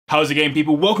How's it going,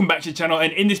 people? Welcome back to the channel,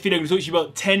 and in this video I'm going to talk to you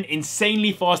about 10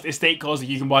 insanely fast estate cars that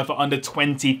you can buy for under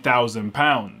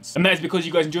 £20,000. And that is because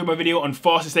you guys enjoyed my video on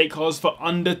fast estate cars for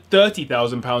under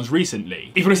 £30,000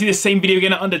 recently. If you want to see the same video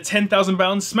again at under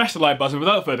 £10,000, smash the like button.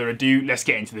 Without further ado, let's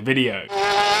get into the video.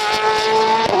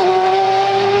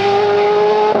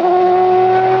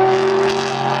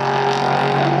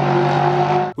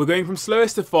 We're going from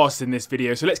slowest to fastest in this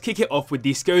video, so let's kick it off with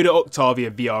the Skoda Octavia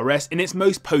VRS in its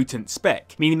most potent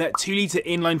spec, meaning that 2-litre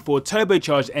inline-4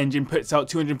 turbocharged engine puts out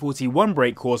 241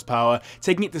 brake horsepower,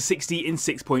 taking it to 60 in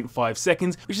 6.5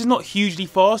 seconds, which is not hugely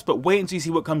fast, but wait until you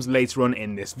see what comes later on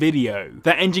in this video.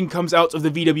 That engine comes out of the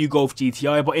VW Golf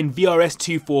GTI, but in VRS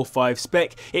 245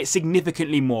 spec, it's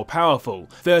significantly more powerful,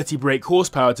 30 brake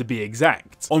horsepower to be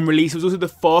exact. On release, it was also the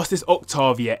fastest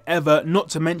Octavia ever, not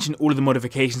to mention all of the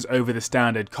modifications over the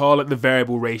standard car, like the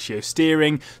variable ratio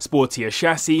steering, sportier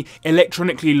chassis,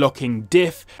 electronically locking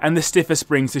diff, and the stiffer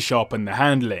springs to sharpen the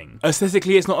handling.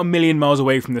 Aesthetically, it's not a million miles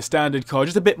away from the standard car,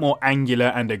 just a bit more angular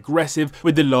and aggressive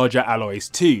with the larger alloys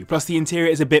too, plus the interior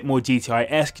is a bit more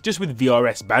GTI-esque, just with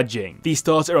VRS badging. These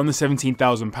start around the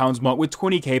 £17,000 mark, with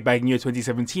 20k bagging you a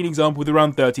 2017 example with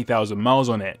around 30,000 miles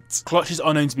on it. Clutches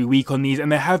are known to be weak on these, and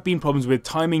there have been problems with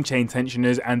timing chain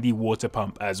tensioners and the water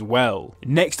pump as well.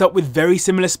 Next up, with very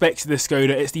similar specs to the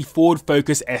Skoda, it's the Ford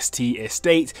Focus ST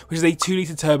Estate, which is a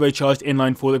 2-litre turbocharged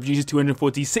inline-4 that produces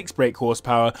 246 brake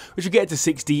horsepower, which will get to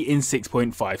 60 in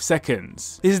 6.5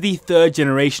 seconds. This is the third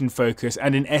generation Focus,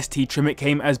 and in ST trim it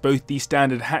came as both the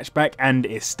standard hatchback and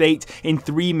Estate in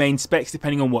 3 main specs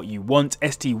depending on what you want: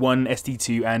 ST1,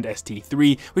 ST2 and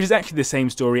ST3, which is actually the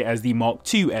same story as the Mark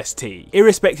II ST.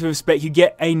 Irrespective of spec, you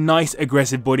get a nice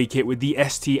aggressive body kit with the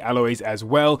ST alloys as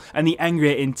well, and the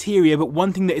angrier interior, but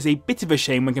one thing that is a bit of a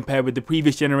shame when compared with the previous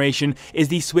generation is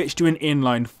the switch to an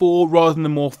inline-4 rather than the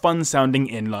more fun-sounding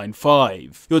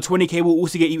inline-5. Your 20k will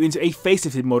also get you into a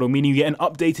facelifted model, meaning you get an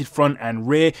updated front and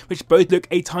rear, which both look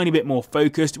a tiny bit more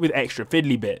focused with extra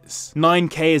fiddly bits.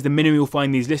 9k is the minimum you'll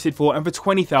find these listed for, and for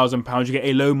 £20,000 you get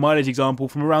a low mileage example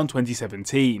from around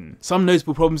 2017. Some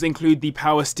notable problems include the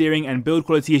power steering and build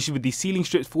quality issues with the ceiling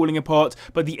strips falling apart,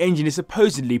 but the engine is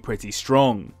supposedly pretty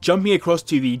strong. Jumping across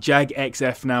to the Jag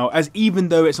XF now, as even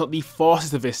though it's not the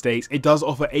fastest of estates, it does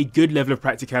offer a good level of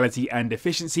practicality and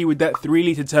efficiency with that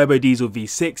 3-litre turbo diesel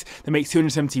V6 that makes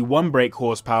 271 brake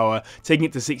horsepower, taking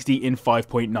it to 60 in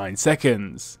 5.9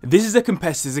 seconds. This is a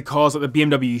competitor to cars like the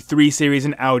BMW 3 Series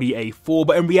and Audi A4,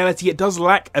 but in reality it does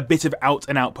lack a bit of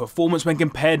out-and-out performance when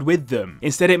compared with them.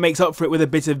 Instead, it makes up for it with a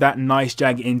bit of that nice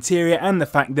Jag interior and the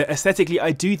fact that aesthetically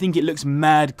I do think it looks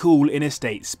mad cool in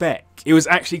estate spec. It was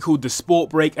actually called the Sport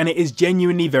Brake, and it is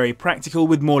genuinely very practical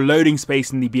with more loading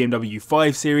space than the BMW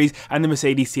 5 Series and the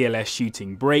Mercedes CLS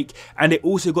shooting brake, and it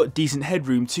also got decent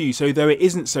headroom too, so though it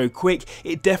isn't so quick,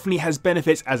 it definitely has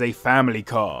benefits as a family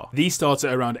car. These start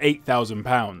at around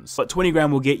 £8,000, but 20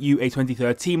 grand will get you a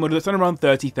 2013 model that's on around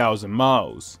 30,000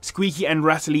 miles. Squeaky and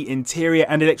rattly interior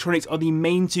and electronics are the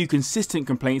main 2 consistent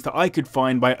complaints that I could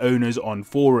find by owners on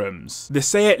forums. The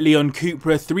Seat Leon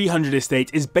Cupra 300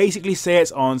 estate is basically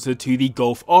Seat's answer to the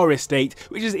Golf R estate,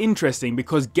 which is interesting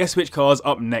because guess which car's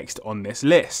up next on this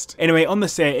list. Anyway, on the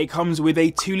Seat it comes with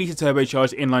a 2-litre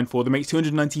turbocharged inline-4 that makes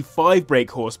 295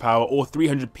 brake horsepower or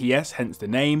 300 PS, hence the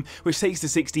name, which takes to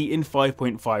 60 in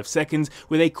 5.5 seconds,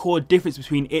 with a core difference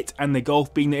between it and the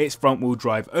Golf being that it's front-wheel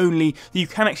drive only, though you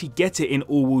can actually get it in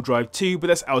all-wheel drive too, but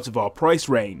that's out of our price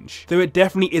range. Though it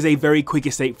definitely is a very quick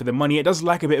estate for the money, it does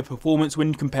lack a bit of performance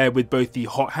when compared with both the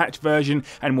hot hatch version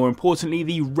and, more importantly,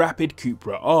 the rapid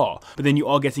Cupra R, but then you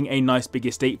are getting a nice big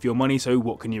estate for your money, so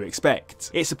what can you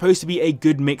expect? It's supposed to be a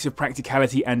good mix of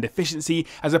practicality and efficiency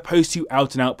as opposed to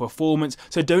out-and-out performance,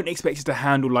 so don't expect it to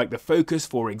handle like the Focus,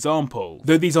 for example.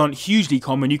 Though these aren't hugely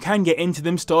common, you can get into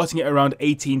them starting at around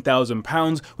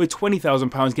 £18,000, with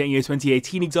 £20,000 getting you a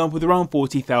 2018 example with around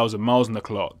 40,000 miles on the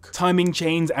clock. Timing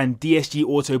chains and DSG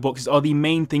auto boxes are the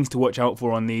main things to watch out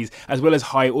for on these, as well as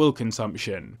high oil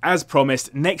consumption. As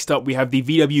promised, next up we have the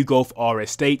VW Golf R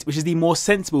Estate, which is the more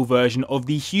sensible version of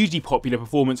the hugely popular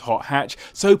performance hot hatch,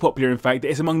 so popular in fact that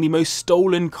it's among the most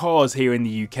stolen cars here in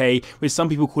the UK, with some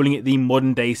people calling it the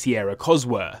modern day Sierra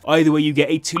Cosworth. Either way, you get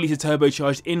a 2-litre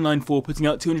turbocharged inline-4 putting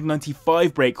out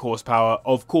 295 brake horsepower,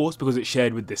 of course because it's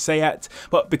shared with the Seat,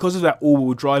 but because of that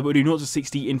all-wheel drive it will do 0 to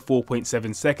 60 in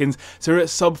 4.7 seconds, so we're at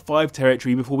sub 5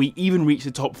 territory before we even reach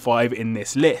the top 5 in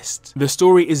this list. The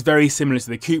story is very similar to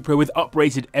the Cupra, with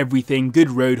uprated everything,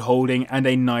 good road holding and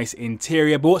a nice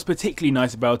interior, but what's particularly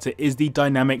nice about it is the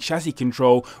dynamic chassis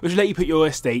control, which will let you put your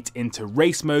estate into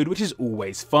race mode, which is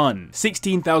always fun.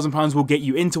 £16,000 £10,000 will get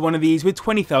you into one of these, with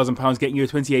 £20,000 getting you a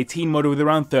 2018 model with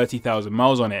around 30,000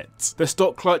 miles on it. The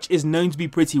stock clutch is known to be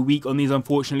pretty weak on these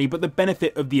unfortunately, but the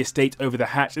benefit of the estate over the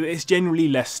hatch is that it's generally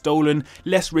less stolen,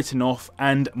 less written off,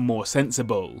 and more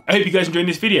sensible. I hope you guys enjoyed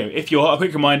this video. If you are, a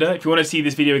quick reminder, if you want to see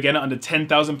this video again at under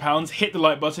 £10,000, hit the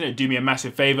like button, it'd do me a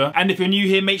massive favour. And if you're new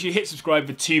here, make sure you hit subscribe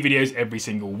for 2 videos every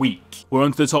single week. We're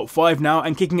on to the top 5 now,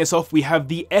 and kicking us off we have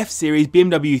the F-Series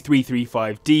BMW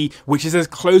 335D, which is as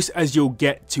close as you'll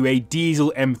get to a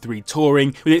diesel M3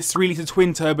 Touring, with its 3-litre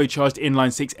twin turbocharged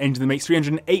inline-6 engine that makes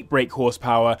 308 brake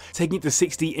horsepower, taking it to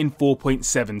 60 in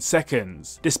 4.7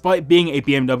 seconds. Despite being a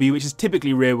BMW, which is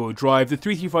typically rear-wheel drive, the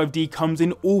 335D comes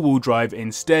in all-wheel drive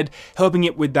instead, helping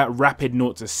it with that rapid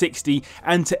 0 to 60,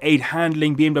 and to aid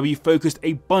handling, BMW focused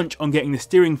a bunch on getting the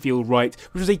steering feel right,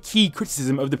 which was a key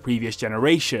criticism of the previous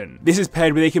generation. This is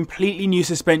paired with a completely new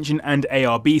suspension and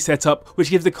ARB setup, which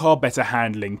gives the car better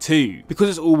handling too. Because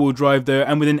it's all-wheel drive though,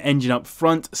 and with an engine up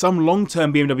front, some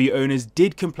long-term BMW owners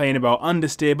did complain about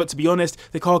understeer, but to be honest,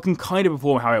 the car can kind of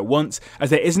perform how it wants, as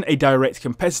there isn't a direct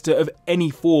competitor of any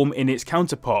form in its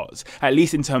counterparts, at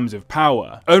least in terms of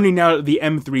power. Only now that the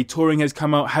M3 Touring has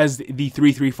come out has the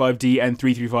 335D and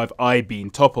 335i been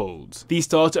toppled. These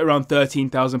start at around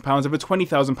 £13,000, over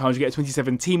 £20,000 you get a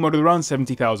 2017 model with around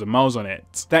 70,000 miles on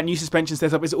it. That new suspension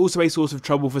setup is also a source of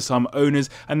trouble for some owners,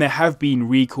 and there have been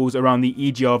recalls around the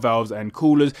EGR valves and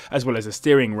coolers, as well as a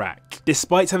steering rack.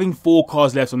 Despite having 4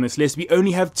 cars left on this list, we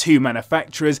only have 2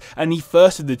 manufacturers, and the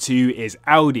first of the 2 is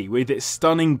Audi, with its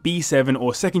stunning B7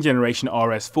 or second generation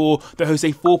RS4 that hosts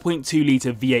a 4.2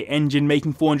 litre V8 engine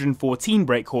making 414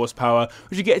 brake horsepower,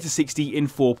 which will get it to 60 in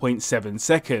 4.7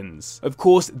 seconds. Of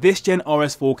course, this gen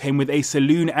RS4 came with a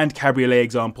saloon and cabriolet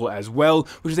example as well,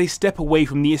 which is a step away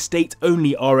from the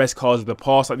estate-only RS cars of the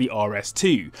past like the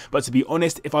RS2, but to be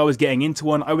honest, if I was getting into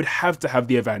one, I would have to have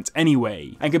the Avant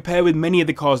anyway. And compared with many of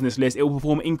the cars on this list, it will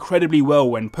perform incredibly well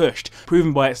when pushed,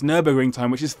 proven by its Nürburgring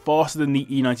time, which is faster than the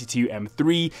E92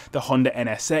 M3, the Honda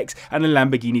NSX, and the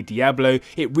Lamborghini Diablo.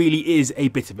 It really is a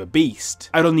bit of a beast.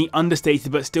 Add on the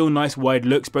understated but still nice wide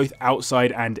looks both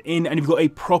outside and in, and you've got a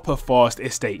proper fast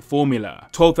estate formula.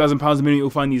 £12,000 a minute you'll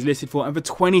find these listed for, and for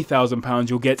 £20,000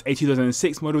 you'll get a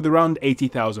 2006 model with around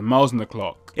 80,000 miles on the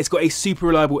clock. It's got a super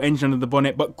reliable engine under the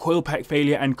bonnet, but coil pack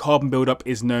failure and carbon buildup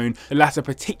is known, the latter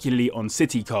particularly on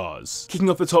city cars. Kicking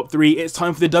off the top 3, it's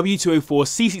time for the W204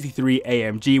 C63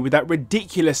 AMG with that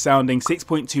ridiculous sounding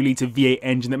 6.2 litre V8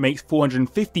 engine that makes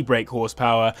 450 brake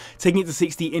horsepower, taking it to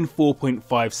 60 in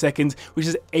 4.5 seconds, which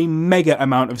is a mega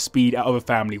amount of speed out of a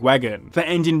family wagon. That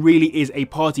engine really is a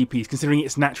party piece, considering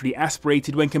it's naturally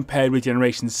aspirated when compared with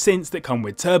generations since that come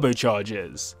with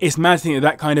turbochargers. It's mad to think that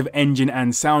that kind of engine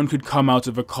and sound could come out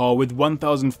of a car with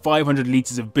 1,500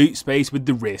 litres of boot space with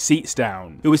the rear seats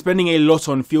down. It was spending a lot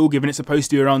on fuel, given it's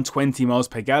supposed to be around 20 miles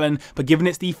per gallon, but given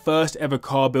it's the first ever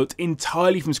car built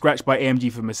entirely from scratch by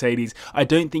AMG for Mercedes, I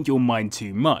don't think you'll mind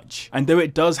too much. And though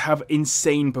it does have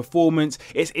insane performance,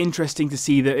 it's interesting to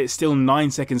see that it's still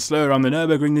 9 seconds slower on the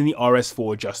Nürburgring than the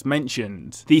RS4 just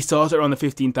mentioned. These start at around the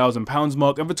 £15,000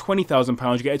 mark, and for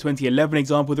 £20,000 you get a 2011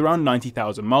 example with around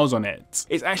 90,000 miles on it.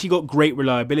 It's actually got great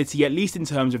reliability, at least in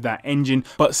terms of that engine,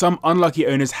 but some unlucky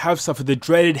owners have suffered the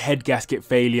dreaded head gasket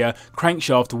failure,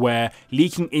 crankshaft wear,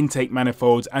 leaking intake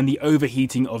manifolds, and the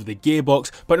overheating of the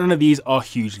gearbox, but none of these are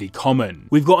hugely common.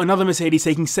 We've got another Mercedes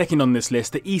taking second on this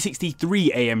list, the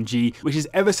E63 AMG, which is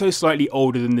ever so slightly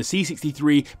older than the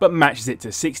C63, but matches it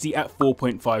to 60 at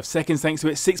 4.5 seconds thanks to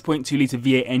its 6.2 litre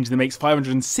V8 engine that makes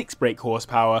 506 brake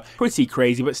horsepower. Pretty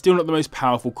crazy, but still not the most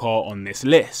powerful car on this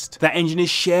list. That engine is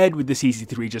shared with the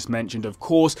C63 just mentioned, of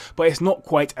course, but it's not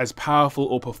quite as powerful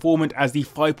or performant as the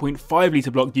 5.5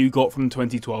 litre block you got from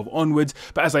 2012 onwards,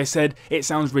 but as I said, it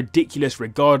sounds ridiculous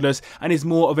regardless and is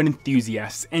more of an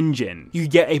enthusiast's engine. You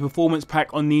get a performance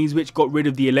pack on these which got rid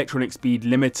of the electronic speed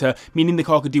limiter, meaning the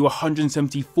car could do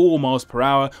 174 miles per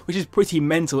hour, which is pretty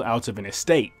mental out of an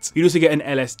estate. You'd also get an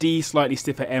LSD, slightly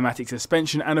stiffer airmatic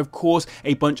suspension, and of course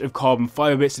a bunch of carbon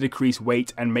fibre bits to decrease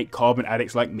weight and make carbon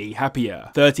addicts like me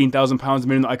happier. £13,000 a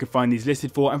minute that I could find these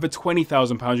listed for, and for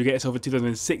 £20,000 you get yourself a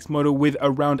 2006 model with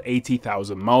around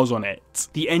 80,000 miles on it.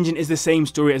 The engine is the same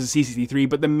story as the C63,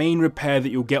 but the main repair that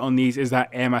you'll get on these is that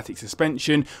airmatic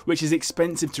suspension, which is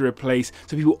expensive to replace,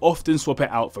 so people often swap it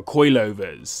out for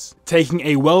coilovers. Taking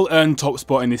a well-earned top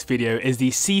spot in this video is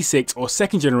the C6 or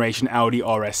second generation Audi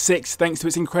RS6, thanks to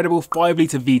its incredible 5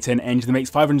 litre V10 engine that makes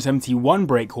 571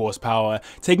 brake horsepower,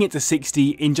 taking it to 60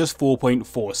 in just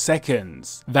 4.4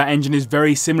 seconds. That engine is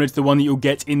very similar to the one that you'll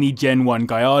get in the Gen 1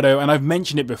 Gallardo, and I've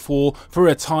mentioned it before, for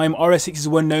a time RS6s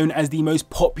were known as the most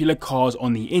popular car cars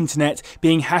on the internet,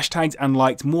 being hashtagged and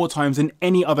liked more times than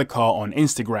any other car on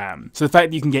Instagram. So the fact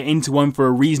that you can get into one for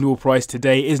a reasonable price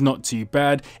today is not too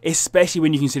bad, especially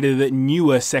when you consider that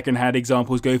newer second-hand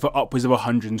examples go for upwards of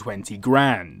 120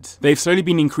 grand. They've slowly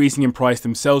been increasing in price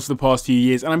themselves for the past few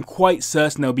years, and I'm quite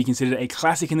certain they'll be considered a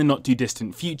classic in the not too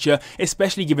distant future,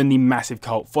 especially given the massive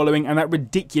cult following and that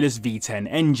ridiculous V10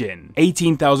 engine.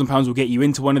 £18,000 will get you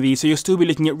into one of these, so you'll still be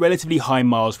looking at relatively high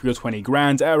miles for your 20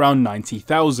 grand at around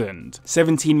 90,000.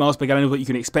 17 miles per gallon is what you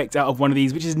can expect out of one of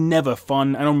these, which is never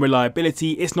fun, and on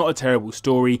reliability, it's not a terrible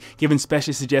story, given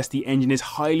specialists suggest the engine is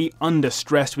highly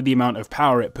under-stressed with the amount of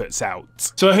power it puts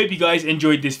out. So I hope you guys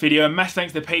enjoyed this video, and massive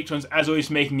thanks to the patrons as always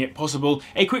for making it possible.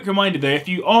 A quick reminder though, if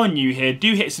you are new here,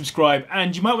 do hit subscribe,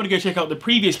 and you might want to go check out the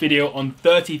previous video on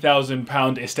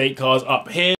 £30,000 estate cars up here.